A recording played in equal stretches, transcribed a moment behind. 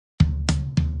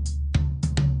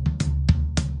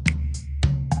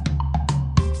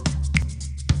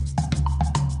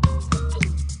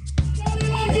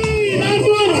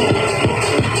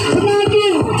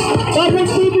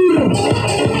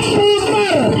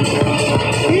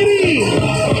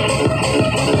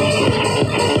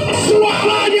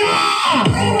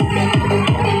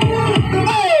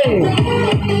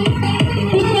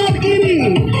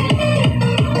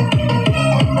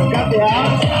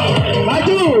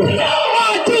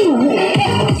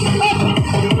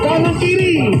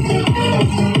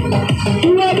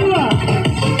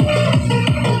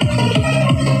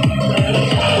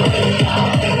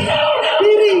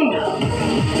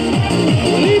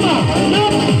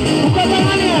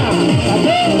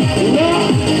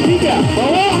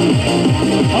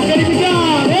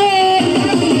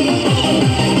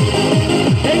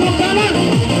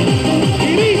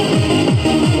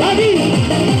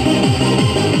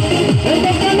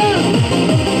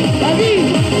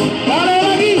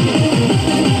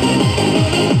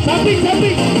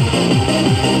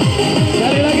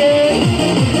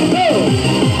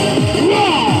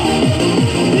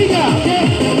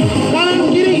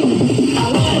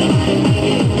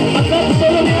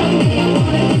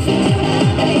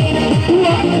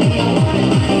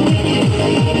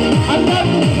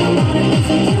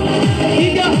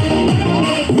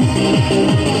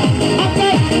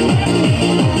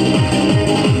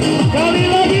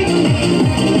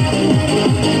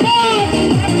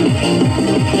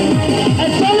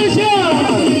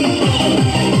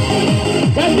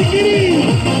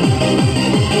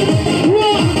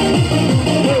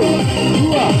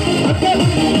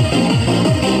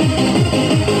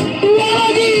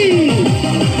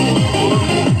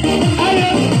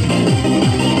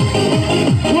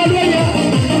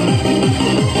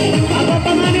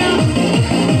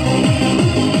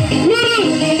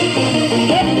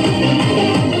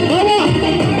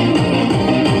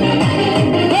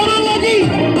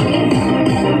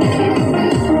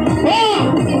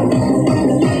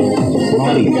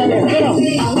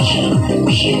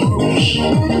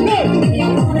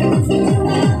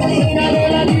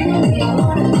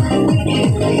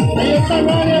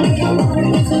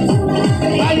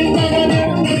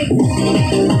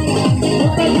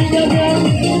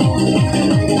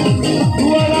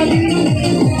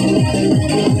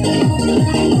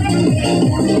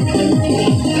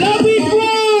Lebih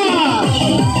kuat.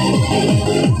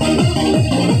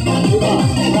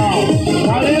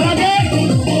 Kali lagi.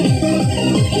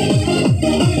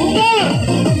 Putar.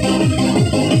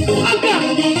 Angkat.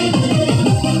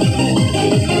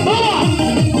 Bawah.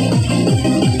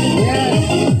 Yes.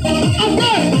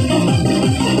 Angkat.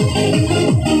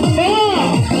 Bawah.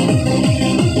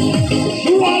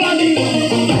 Dua lagi.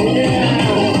 Yeah.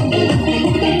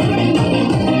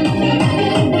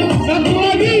 Satu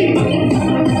lagi.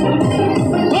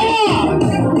 Bawah.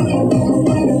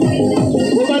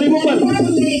 Bukan dibukan.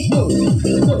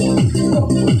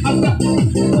 Angkat.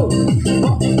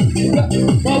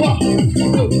 Bawah.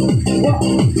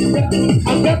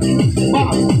 Angkat.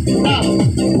 Bawah. Nah.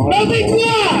 Lebih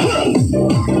kuat.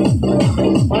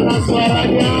 Mana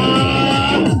suaranya?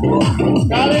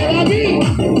 Kali lagi.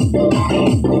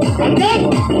 Angkat.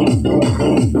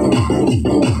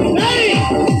 Naik.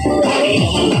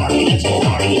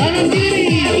 Kanan kiri.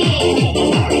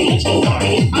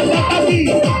 Angkat kaki.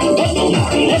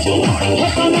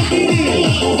 Kanan kiri.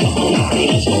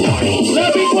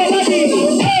 Lebih kuat lagi.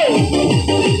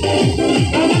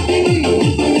 Kanan kiri.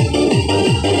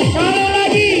 Kali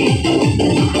lagi.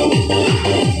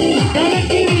 Kanan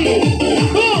kiri.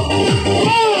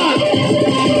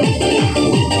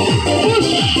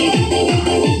 Push.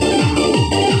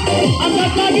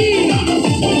 Angkat lagi.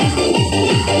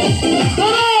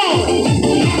 Dorong.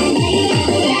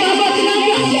 Tambah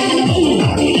tenaga.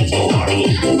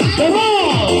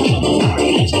 Dorong.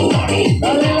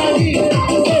 Kali lagi. 2,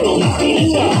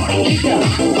 3,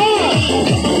 4.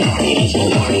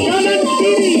 Kanan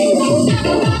kiri. 1.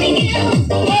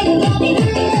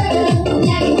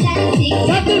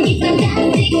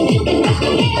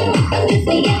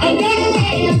 Angkat.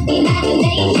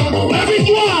 Lebih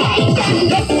kuat.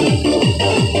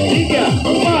 3,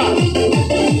 4.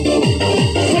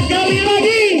 Sekali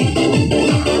lagi.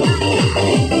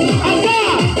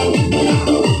 Angkat.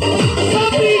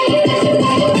 Sapi.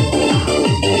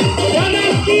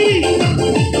 Kanan kiri.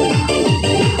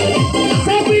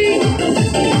 Sapi.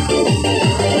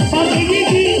 Pakai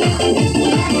gigi.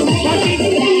 Pakai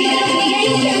gigi.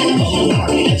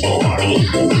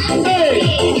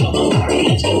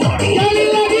 Kali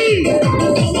lagi.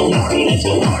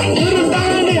 Turun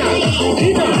tangannya.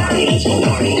 5.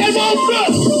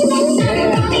 Terus.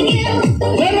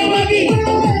 Dorong lagi.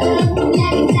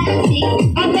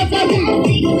 Angkat lagi.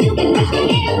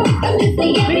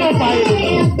 Ini ngapain?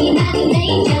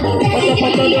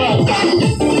 Foto-foto doang.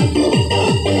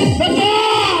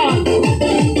 Tepat.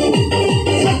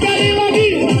 Sekali lagi.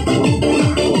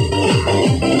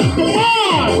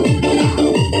 Tepat.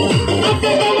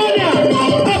 Angkat tangannya.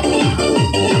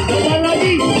 Tepat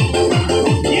lagi.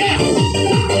 Yes.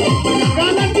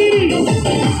 Kanan kiri.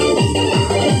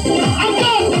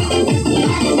 Angkat.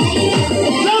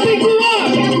 Lebih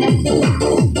kuat.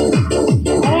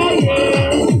 Oh yeah.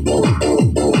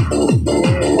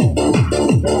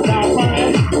 Apa ya?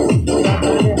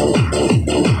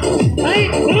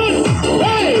 Naik terus.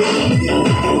 Hey.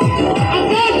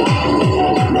 Angkat.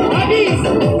 Lagi.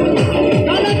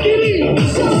 Kanan kiri.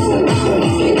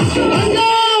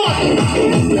 Angkat.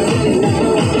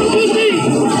 Pusing.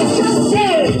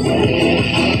 Hey.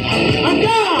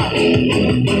 Angkat.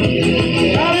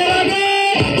 Kali lagi.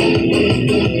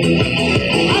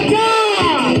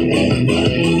 Angkat.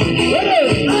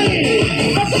 Terus. Naik.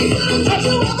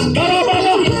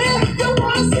 Bawah-bawah.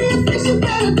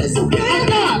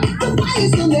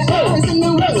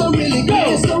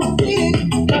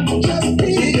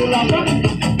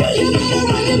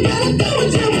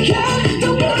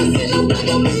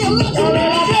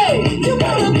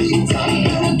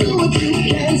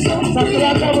 Satu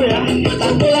langkah Bu ya.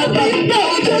 Satu langkah. Satu.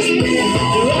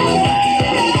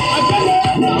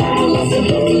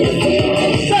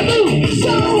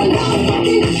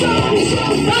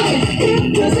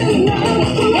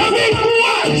 Lebih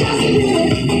kuat.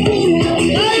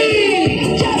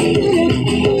 Naik.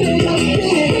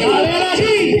 Kali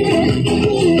lagi.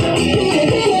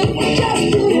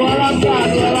 2 langkah.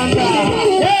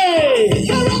 Hey.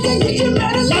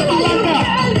 1 langkah.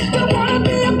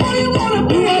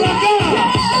 2 langkah.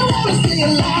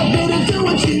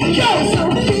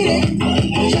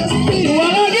 Dua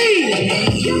lagi.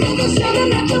 Sekali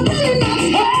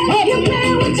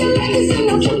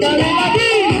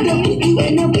lagi.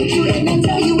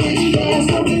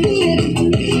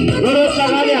 Lurus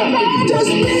tangannya.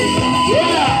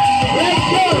 Ya, let's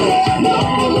go.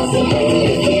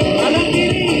 Kanan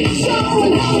kiri.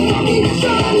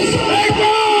 Let's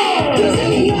go.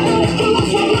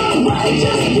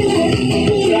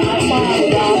 Berapa?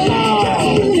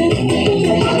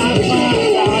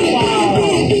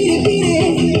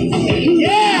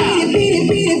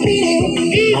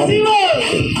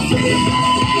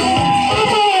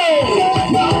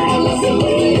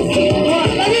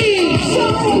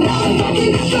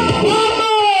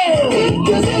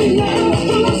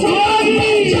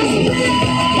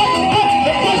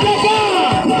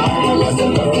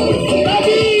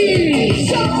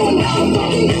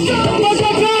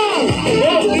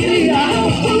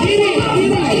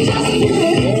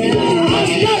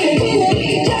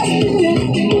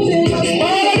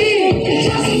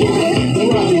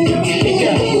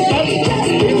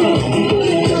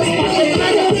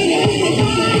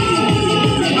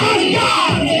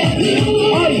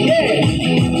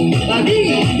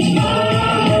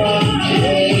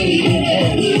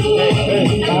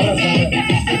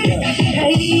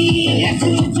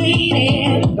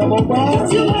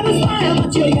 Pada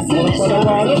ini dia semua.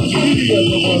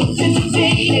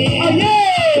 Ayo,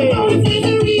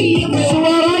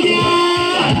 suaranya.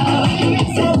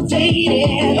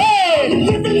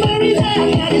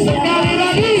 Sekali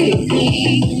lagi.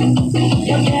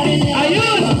 Ayo,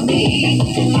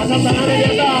 angkat tangannya di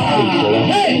atas.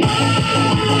 Hey,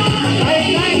 naik,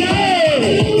 naik, naik.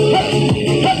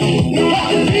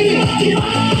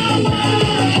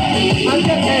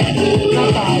 Angkat,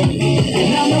 ngapain?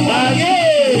 Lagi.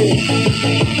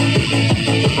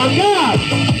 Angkat.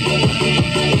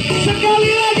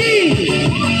 Sekali lagi.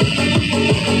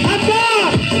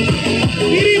 Angkat.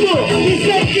 Kirimu,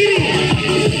 bisa kiri.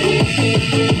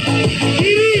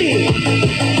 Kiri.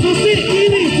 Susi,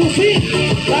 kiri, Susi.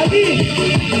 Lagi.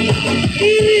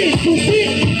 Kiri, Susi.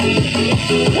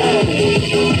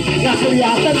 Nggak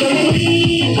kelihatan kalau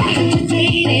kiri.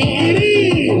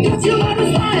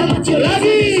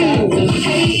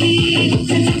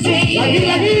 Lagi.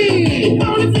 Lagi.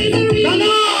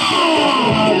 Kanan.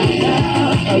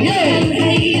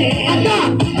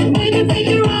 Angkat.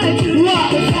 Dua.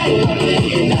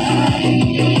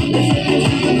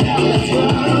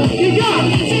 Tiga.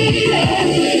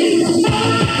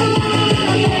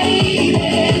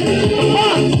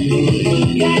 Empat.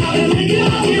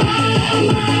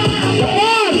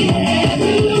 Depan.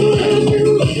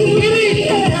 Kiri.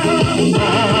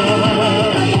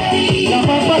 Gak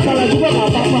apa-apa, salah juga gak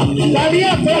apa-apa. Gak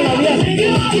lihat, saya gak lihat.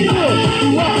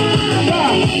 Dua, tiga,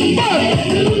 empat.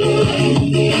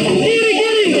 Kiri,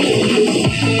 kiri.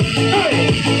 Hai.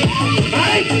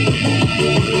 Hai.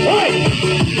 Hai.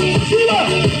 Dua.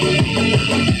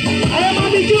 Ayo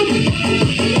mati jum.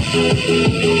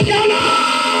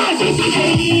 Kanan.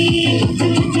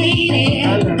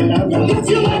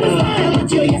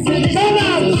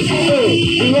 Kanan.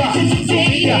 Dua,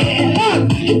 tiga, empat.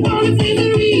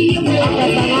 Angkat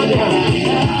tangannya.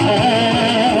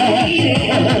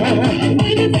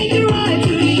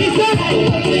 Bisa.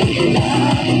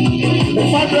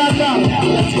 Depan belakang.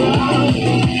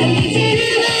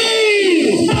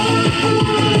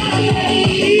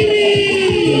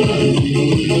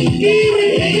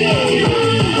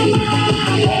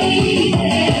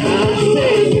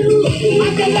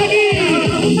 Angkat lagi.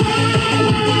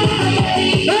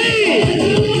 Naik.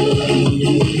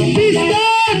 Bisa.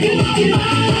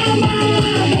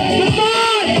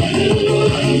 Depan.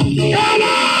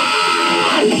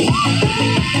 Kanan.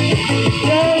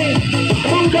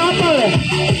 Emang udah apa ya?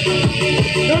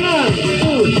 Kanan.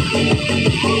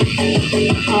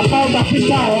 Apa tapi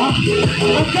salah?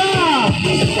 Angkat.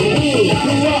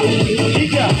 Dua,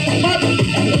 tiga, empat.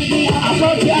 Apa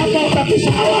diapa tapi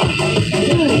salah?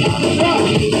 Dua,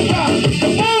 tiga,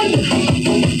 depan.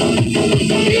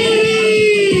 Kiri.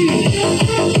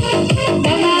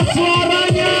 Mana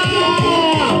suaranya?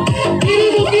 Kiri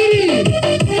bu kiri.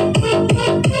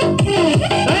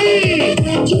 Naik.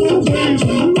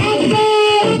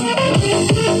 Angkat.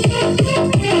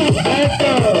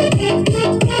 Ekor.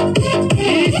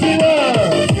 Istiwa.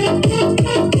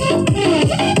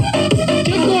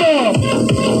 Cukup.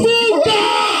 Buka.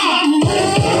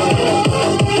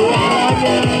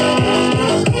 Suaranya.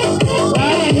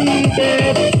 Lagi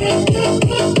Beb.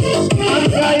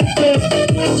 Angkat Beb.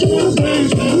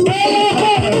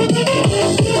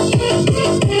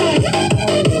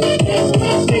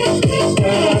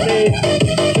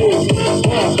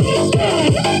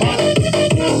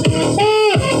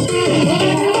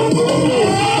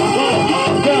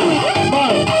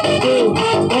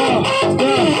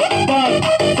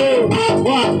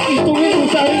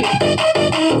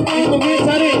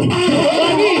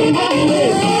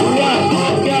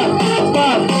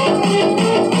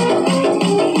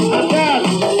 Angkat.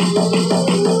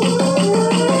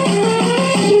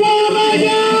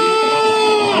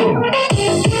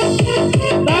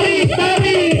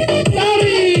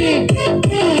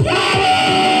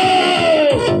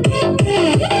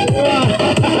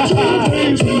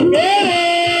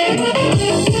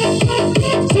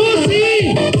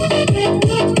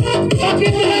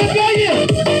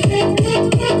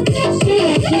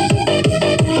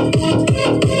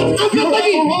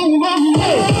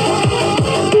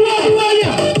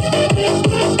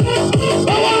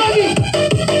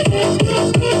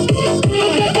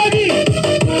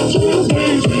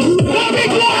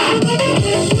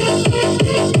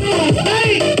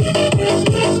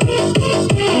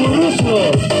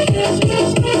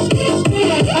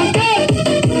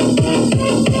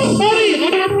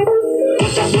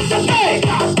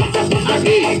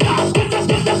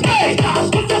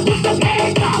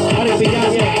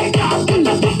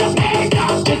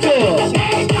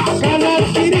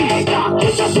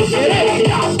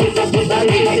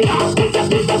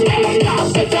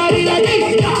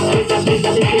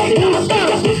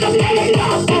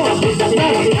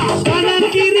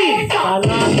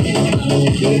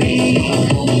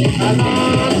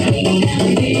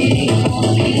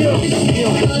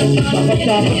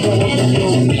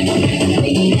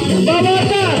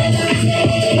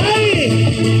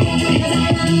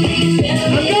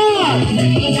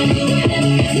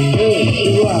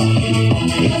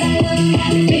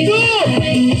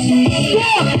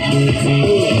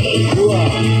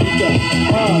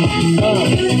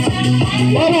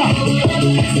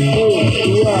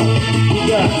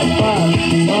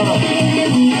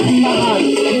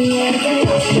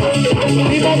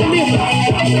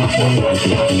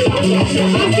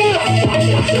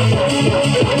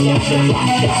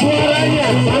 Suaranya,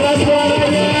 mana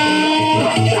suaranya?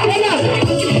 Mana?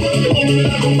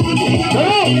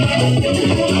 Dorong.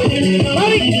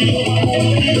 Balik.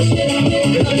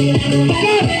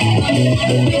 Tekan.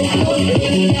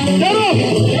 Dorong.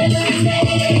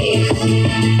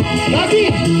 Lagi.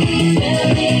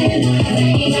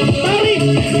 Balik.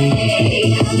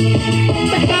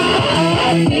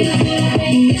 Tekan.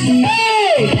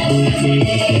 Hey.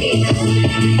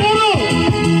 Dorong.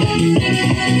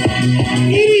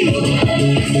 Kiri.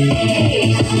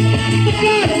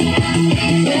 Tekan.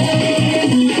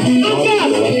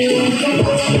 Angkat.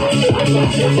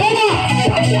 Bawah.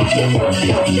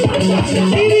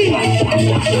 Kiri.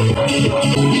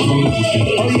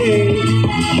 Oh yeah.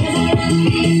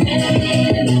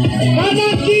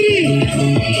 Kanan kiri.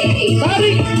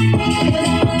 Tarik.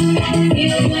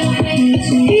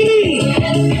 Kiri.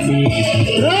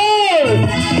 Roll.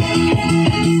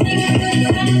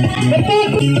 Betul.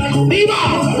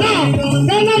 5, 6,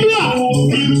 kanan 2.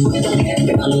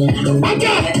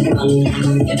 Angkat.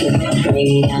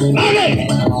 Lagi.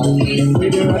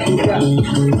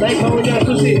 Baik maunya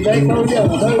Susi, baik maunya.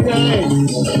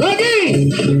 Lagi.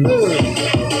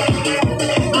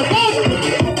 Angkat.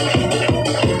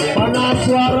 Mana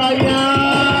suaranya?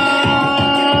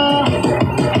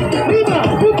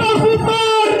 5,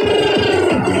 putar.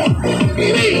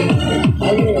 Kiri.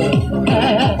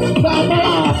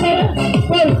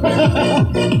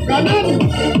 Kanan.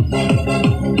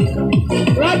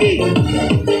 Lagi. 2,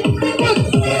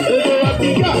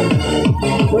 3.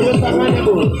 Lurus tangannya,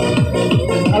 Bu.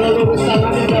 Kalau lurus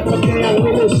tangannya dapatnya yang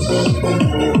lurus.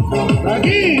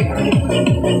 Lagi.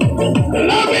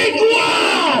 Lebih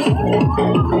kuat.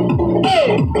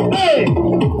 Hey.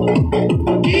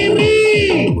 Kiri.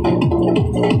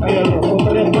 Ayo,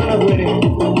 putarnya mana gue nih?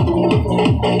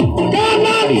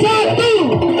 Kanan 1.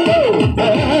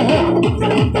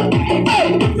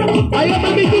 Ayo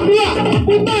begitu 2.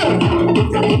 Putar.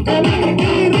 Kanan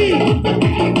kiri.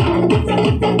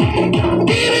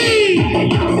 Kiri.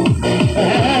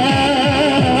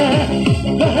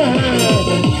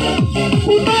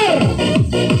 Putar.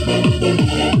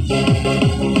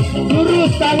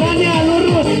 Lurus tangannya,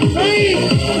 lurus. Naik.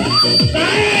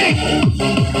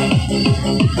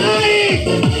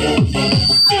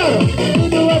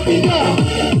 2, 3.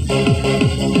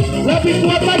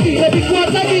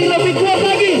 Lebih kuat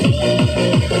lagi.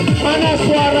 Mana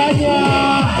suaranya?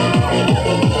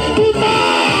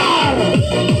 Putar.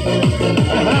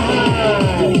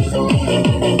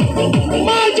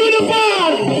 Maju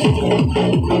depan.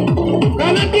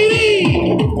 Kanan kiri.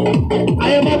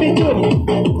 Ayo Mami Cun.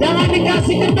 Jangan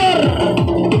dikasih kendor.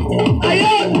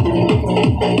 Ayo.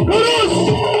 Lurus.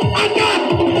 Angkat.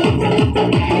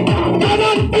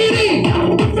 Kanan kiri.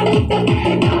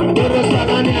 Lurus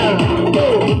tangannya.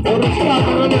 Tuh, lurus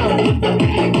tangannya.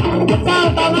 Kepal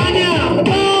tangannya.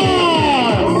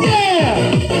 Betul. Yeah.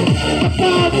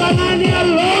 Kepal tangannya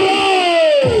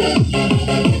lurus.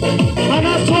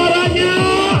 Mana suaranya?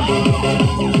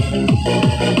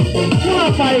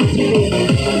 Ngapain sini?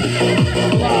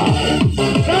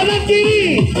 Kanan kiri.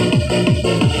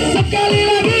 Sekali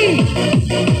lagi.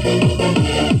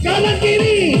 Kanan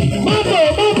kiri. Mambo.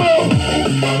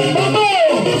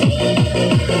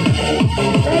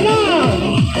 Kanan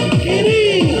kiri.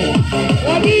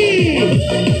 Lagi.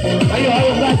 Ayo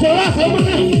nggak jelas ya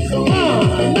mana? 6,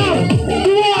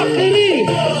 2 kiri.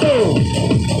 Tuh.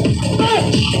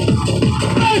 Touch.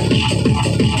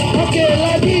 Oke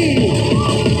lagi.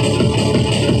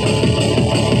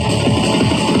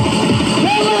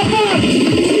 8.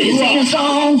 Sing a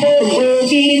song for the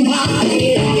working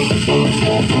hearted.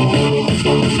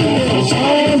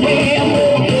 Somewhere I'm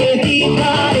working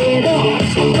hearted.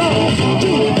 1,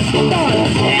 2, 3.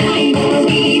 And I ain't gonna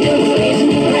be the reason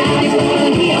right in front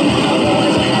of me. I'm my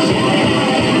voice when I shout it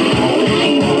out. I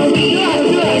ain't gonna be the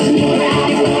reason right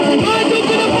in front of me. Maju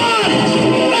ke depan.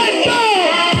 Let's go.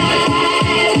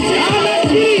 Kanan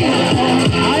kiri.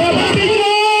 Ayo Mami Cun.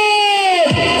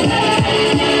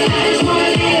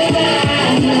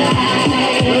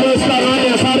 Terus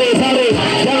tangannya, sari.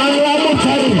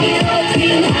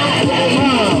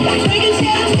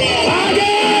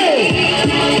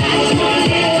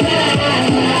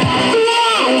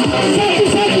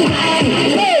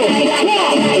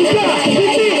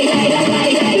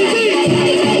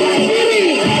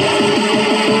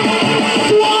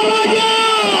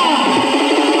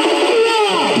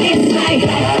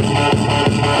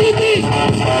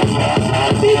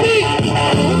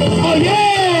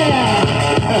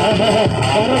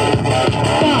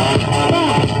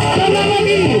 Kanan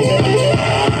lagi.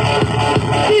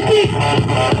 Titik.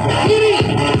 Kiri.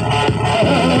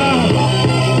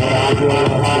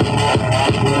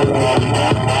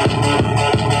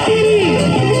 Kiri.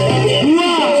 2.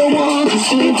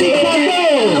 Titik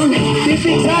 1.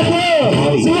 Titik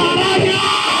 1. Suaranya.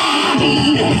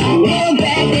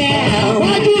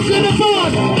 Maju ke depan.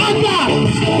 Angkat.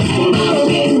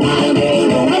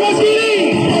 Kanan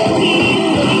kiri.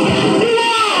 2.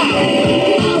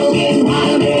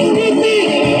 Titik.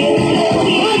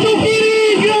 Maju kiri.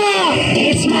 Gerak.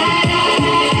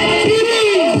 Kiri.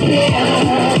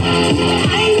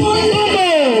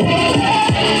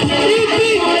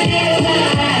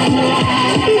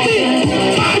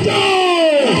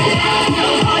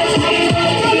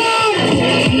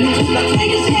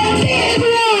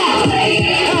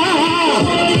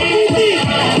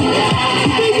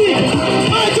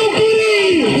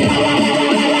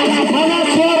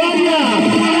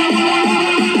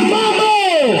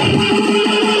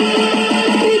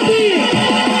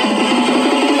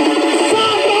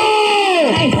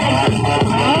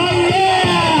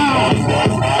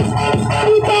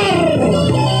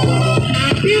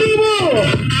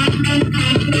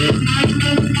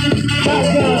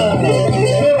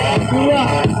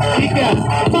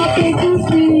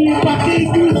 Pakai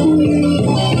gigi.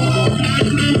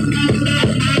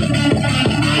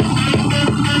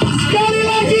 Sekali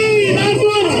lagi,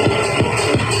 nanggung,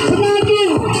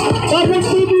 senanggung, bangun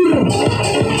tidur,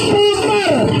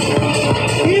 putar,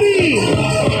 kiri,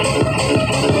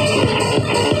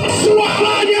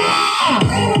 suaranya,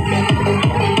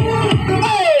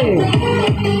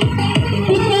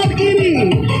 putar kiri,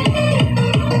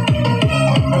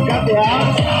 angkat ya,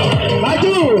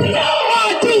 maju,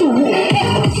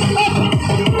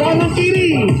 kanan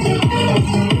kiri,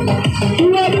 2.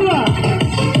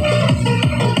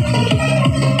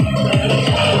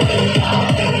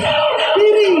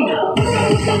 Kiri,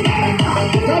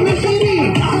 kanan kiri,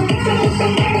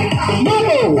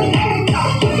 maju,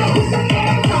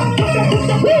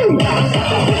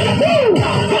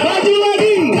 maju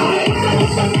lagi,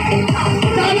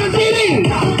 kanan kiri,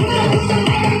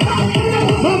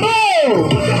 maju,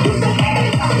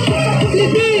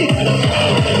 titik,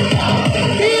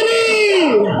 kiri,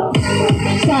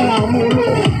 salah mulu,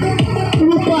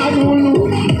 lupa dulu,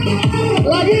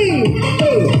 lagi,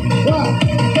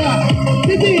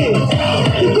 titik,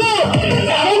 cukup,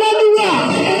 kanan 2,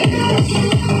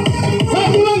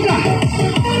 1 langkah,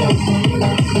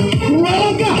 2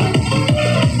 langkah,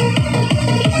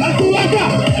 1 langkah,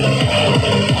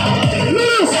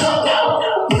 lurus,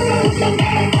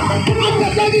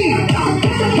 angkat lagi,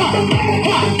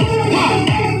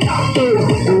 tuh,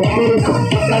 lurus,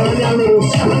 tangannya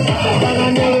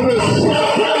lurus,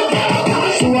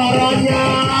 suaranya,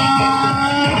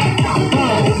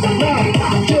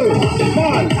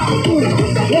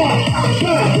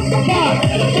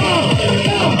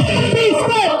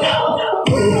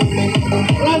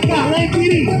 langkah naik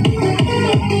kiri,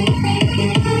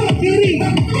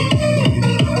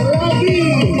 lagi,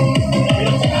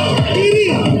 kiri,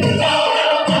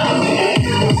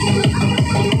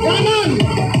 kanan,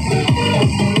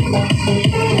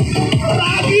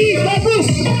 lagi, bagus,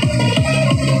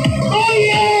 oh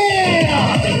yeah.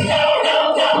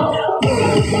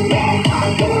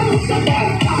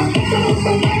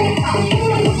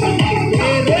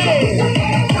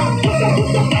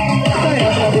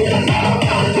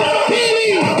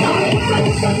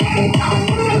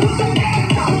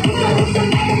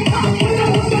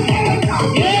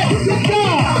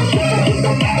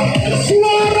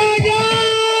 Suaranya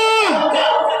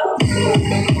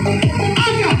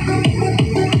angkat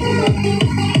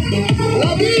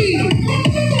lagi,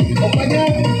 pokoknya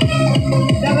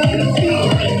jangan berhenti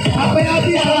sampai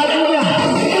habis lagunya.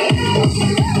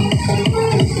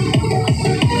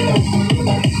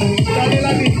 Sekali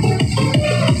lagi,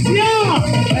 siap,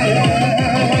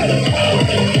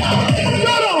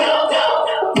 dorong,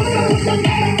 step,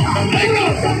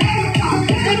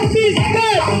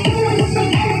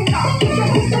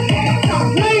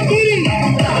 naik kiri,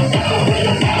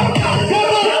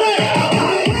 double step,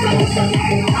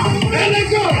 and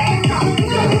go,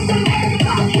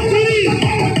 kiri,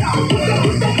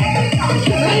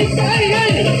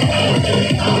 naik,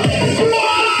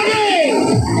 suara lagi,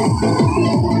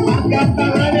 angkat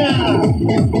tangannya,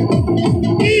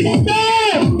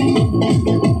 Instr,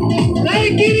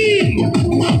 naik kiri,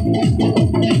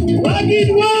 lagi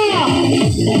 2,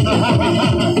 4,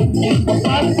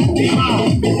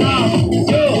 5, 6,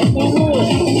 7, ungu,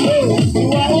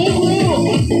 2 ungu,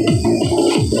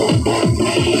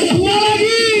 2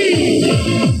 lagi,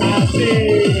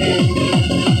 asik.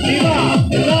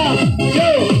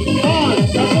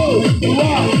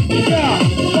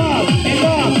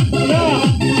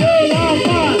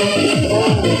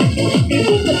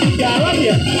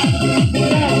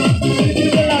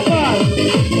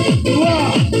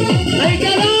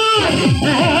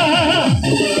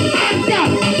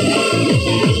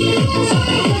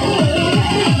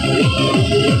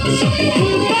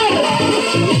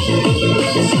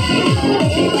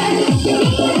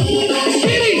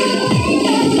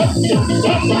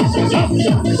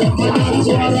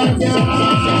 suaranya.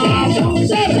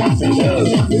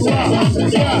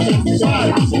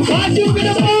 Maju ke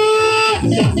depan.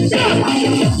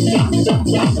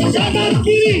 Kanan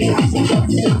kiri.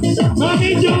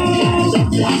 Maju.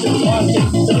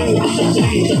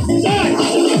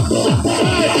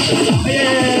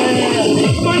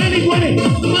 Mana nih gua nih?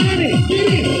 Mana nih?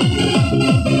 Kiri.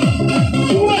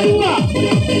 Dua.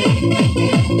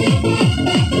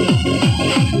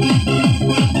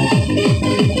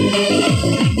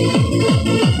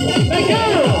 Let's go.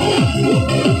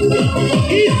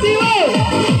 Istiwa.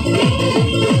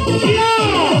 Iya.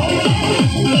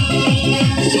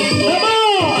 Come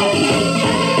on.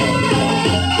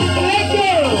 Let's go.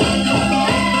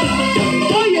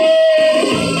 Oh yeah.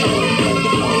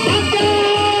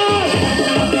 Angkat.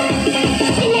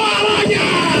 Suaranya.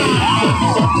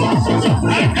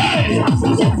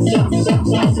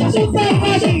 Putar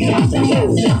lagi.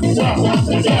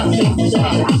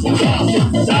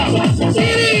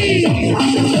 Kiri.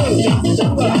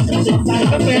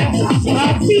 Tangkap ya.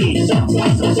 Rapi.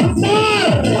 Putar.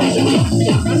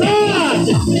 Kanan.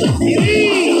 Kiri.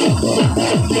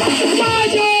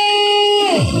 Maju.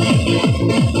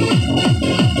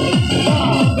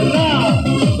 Benar.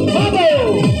 Bubble.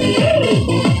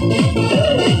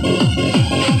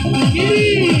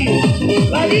 Kiri.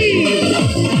 Lagi.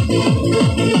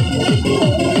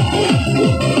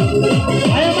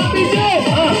 Ayo mati jauh.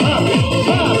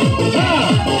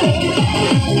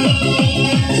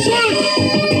 Shoot.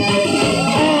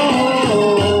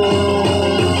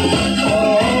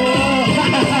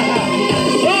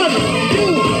 One, two,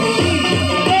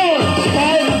 three, four,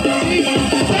 5,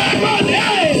 6, 7,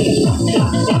 8.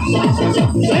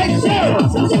 Let's go.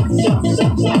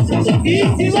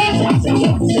 Easy one.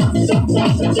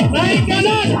 Naik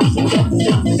kanan.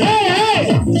 Hey.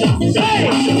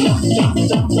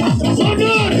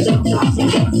 Mundur.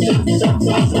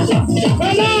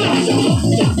 Kanan.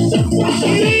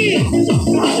 Kiri.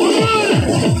 Mundur.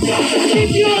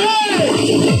 Keep your head.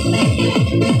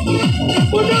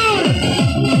 Mundur.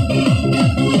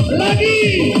 Lagi.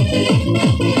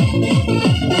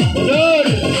 Mundur.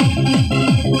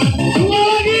 Dua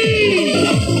lagi.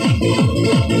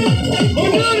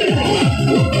 Mundur.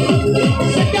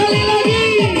 Sekali lagi.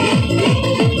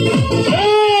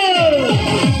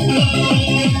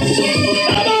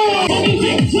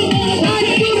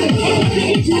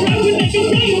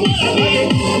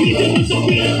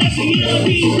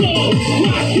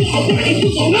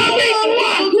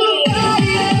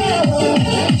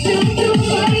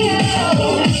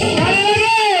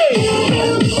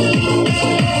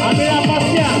 Ambil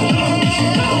napasnya.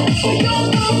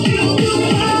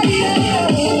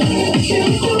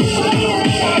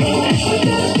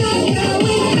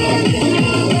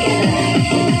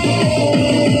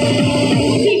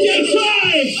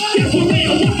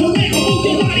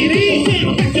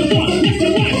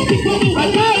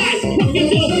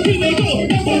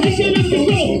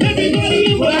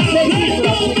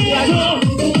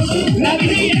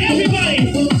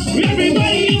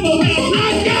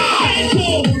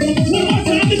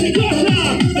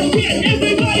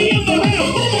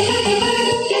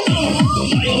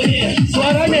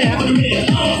 Suaranya ya.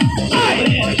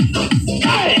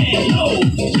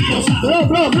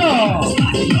 Bro.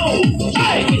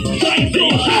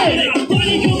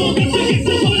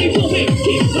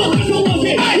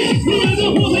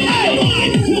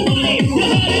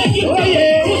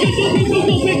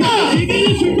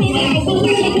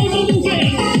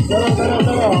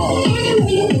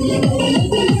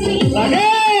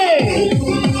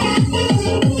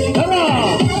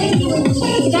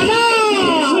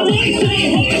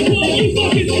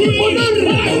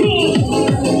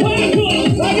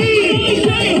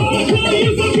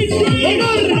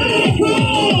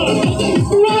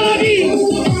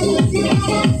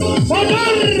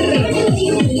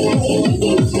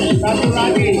 Satu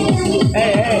lagi.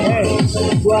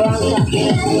 Dua langkah.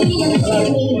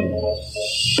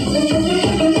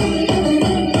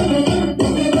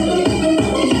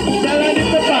 Jalan di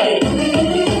depan.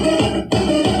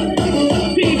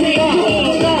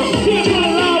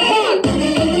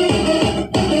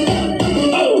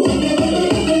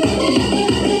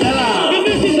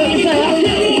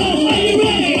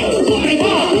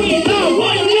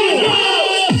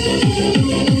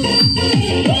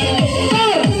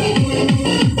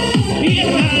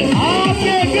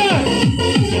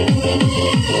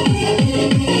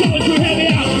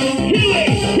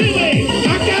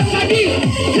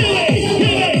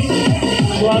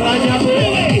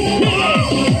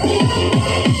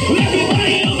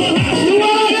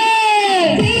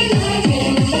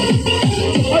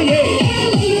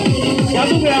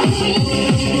 Gabung ya.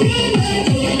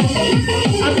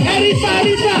 Rita,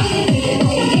 Rita.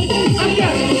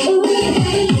 Angkat.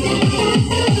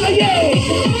 Ayo.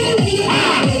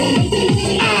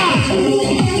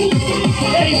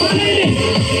 Dari mana ini?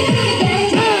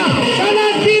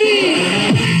 Kanan kiri.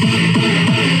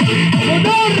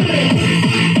 Mundur.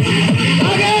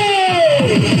 Oke.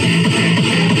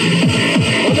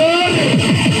 Mundur.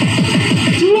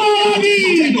 Dua lagi.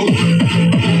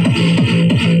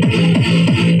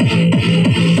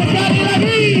 Sekali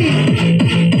lagi.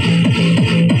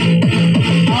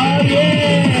 Oh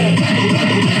yeah.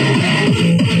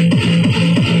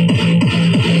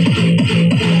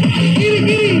 Kiri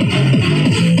kiri.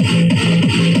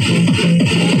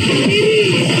 Kiri.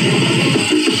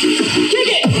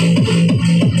 Kick it.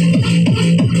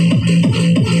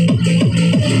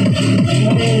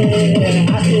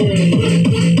 Asik.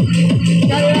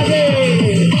 Sekali lagi.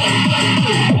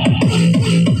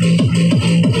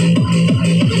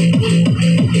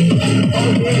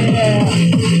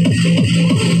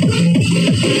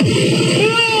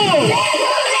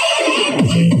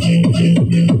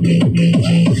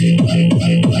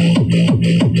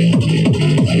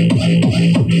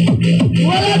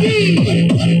 Dua lagi.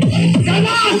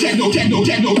 Kanan.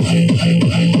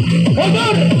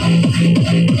 Mundur.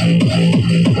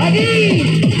 Lagi.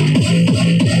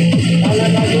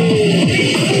 Kanan lagi.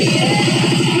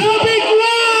 Lebih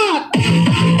kuat.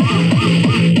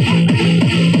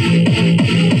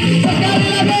 Sekali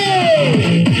lagi.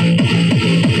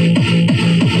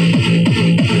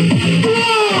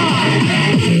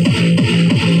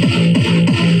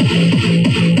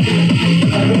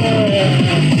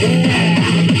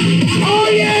 Oh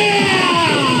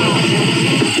yeah!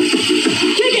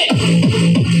 Kick it!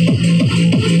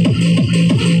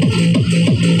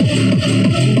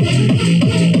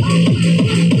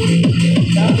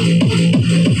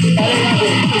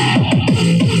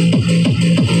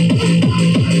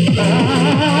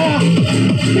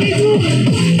 Bingung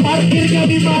parkirnya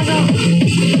di mana? 1,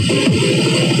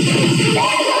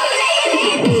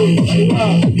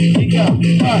 2, 3,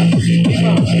 4,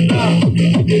 5, 6,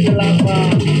 7,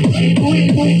 8.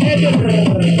 Ibu-ibu header.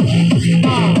 6,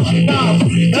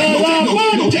 8.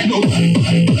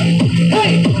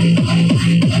 Hei!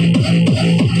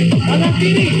 Kanan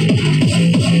kiri.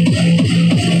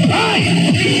 Hai!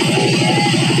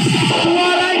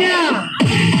 Suaranya.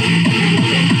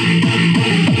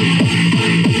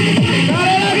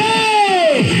 Sekali lagi.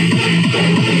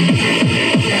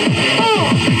 Oh,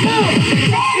 no.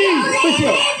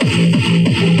 Special.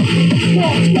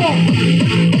 Walk, walk.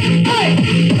 Hey!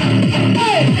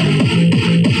 Hey!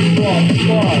 Walk,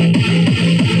 walk.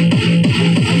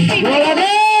 Dua lagi.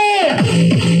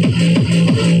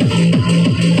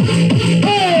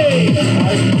 Hey!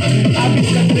 Habis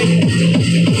baterai.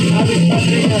 Habis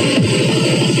baterainya.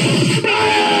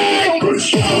 Hey!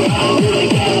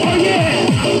 Oh yeah!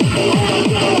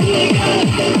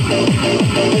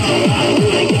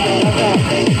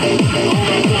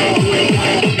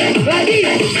 Lagi.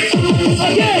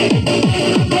 Okay.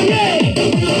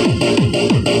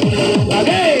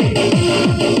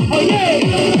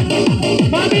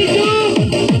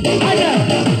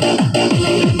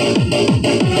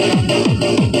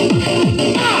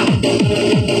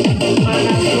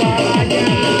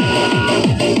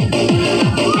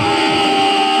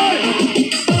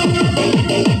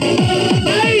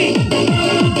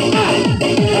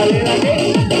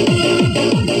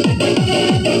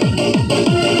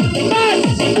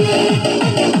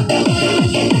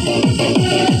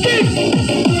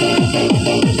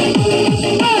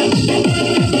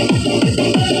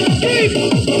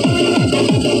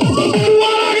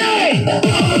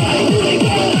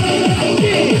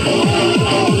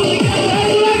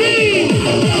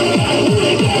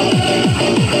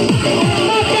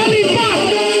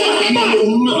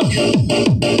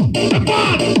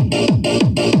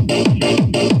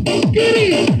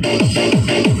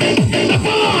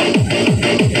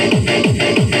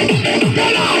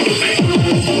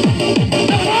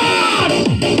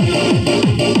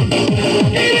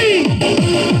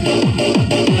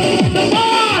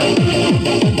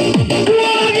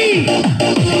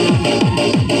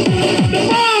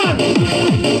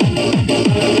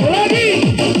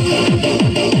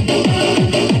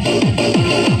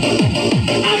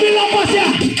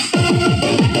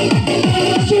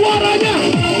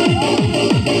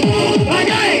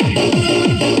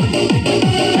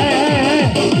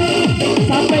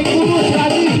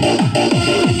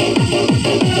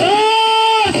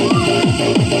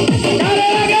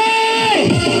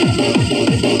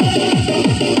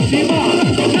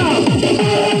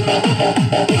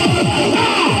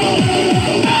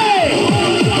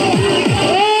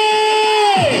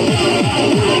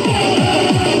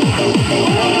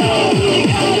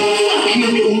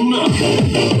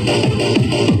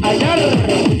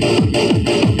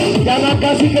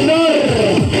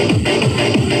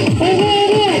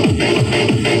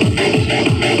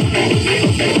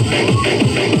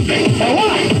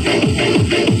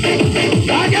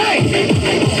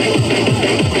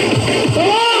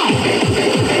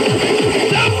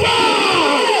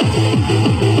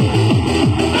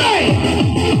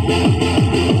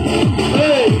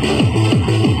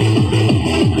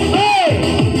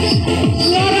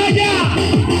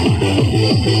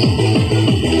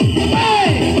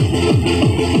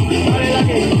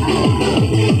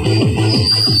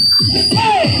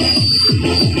 Hey!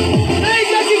 Naik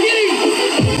kaki kiri.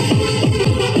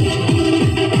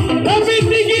 Lebih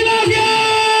tinggi lagi.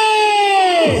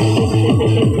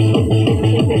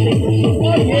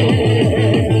 Oh yeah.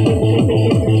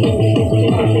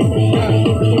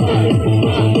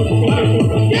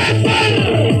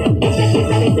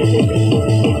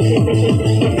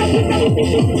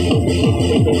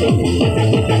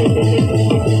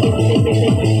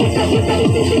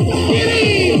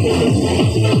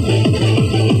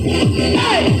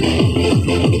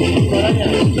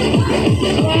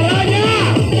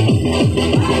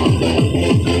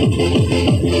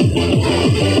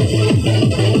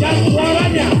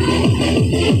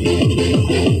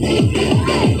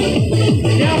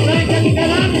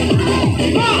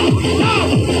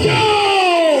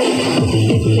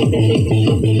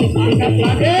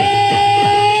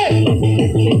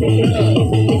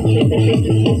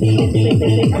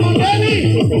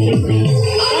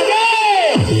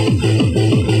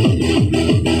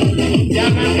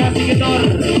 Jangan kasih kendor.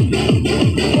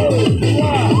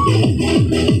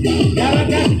 Jangan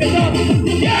kasih kendor.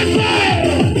 Yes, sir.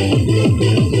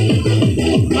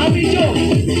 Mami Jo.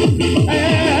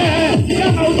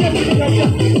 Jangan hujan,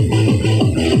 jangan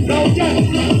hujan.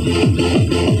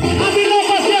 Ambil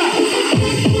nafasnya.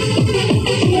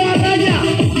 Suaranya.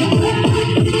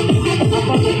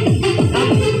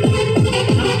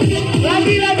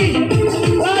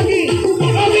 Lagi.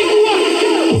 Lebih kuat.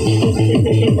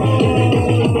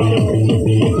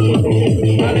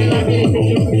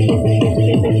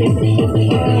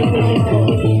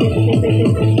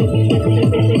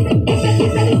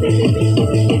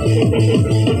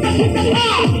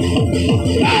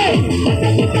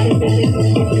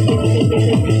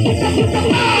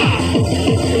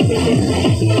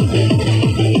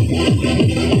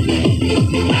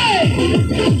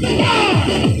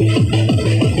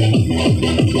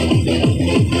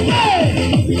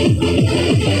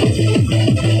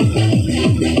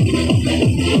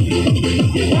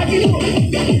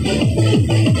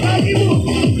 Lagi.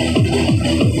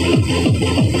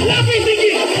 Lebih tinggi.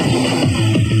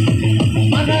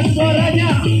 Mana suaranya?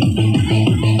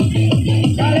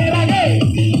 Sekali lagi.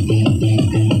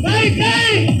 Naik.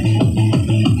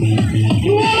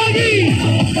 Dua lagi.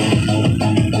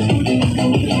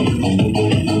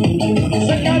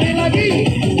 Sekali lagi.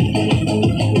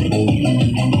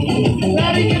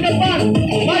 Lari ke depan.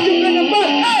 Maju ke depan.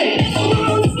 Hey.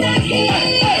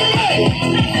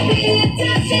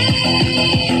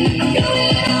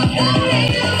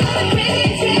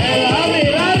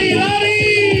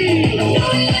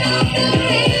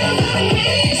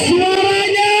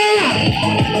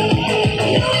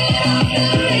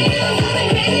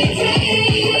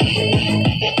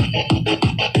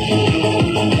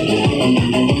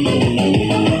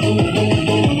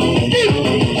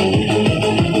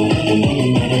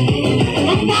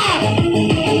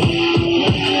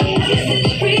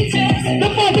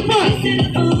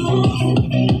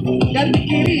 Ganti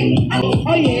kiri.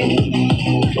 Oh yeah.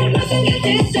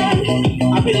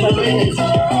 Habis baterainya.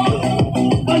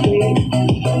 Oh yeah.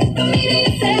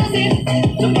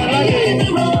 Depan lagi.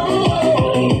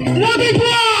 Lebih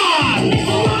kuat.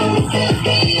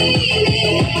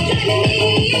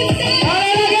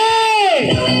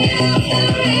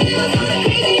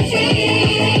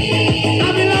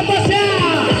 Ambil napasnya.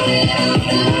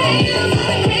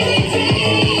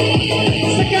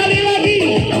 Sekali lagi.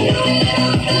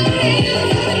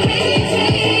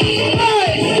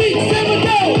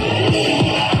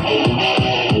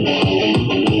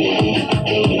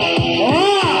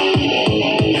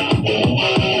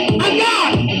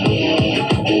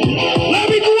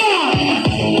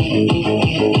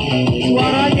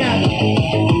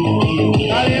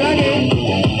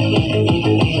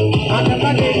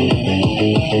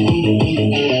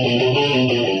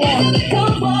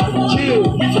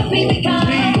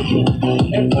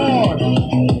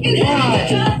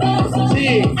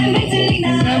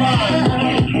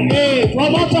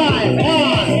 One more time.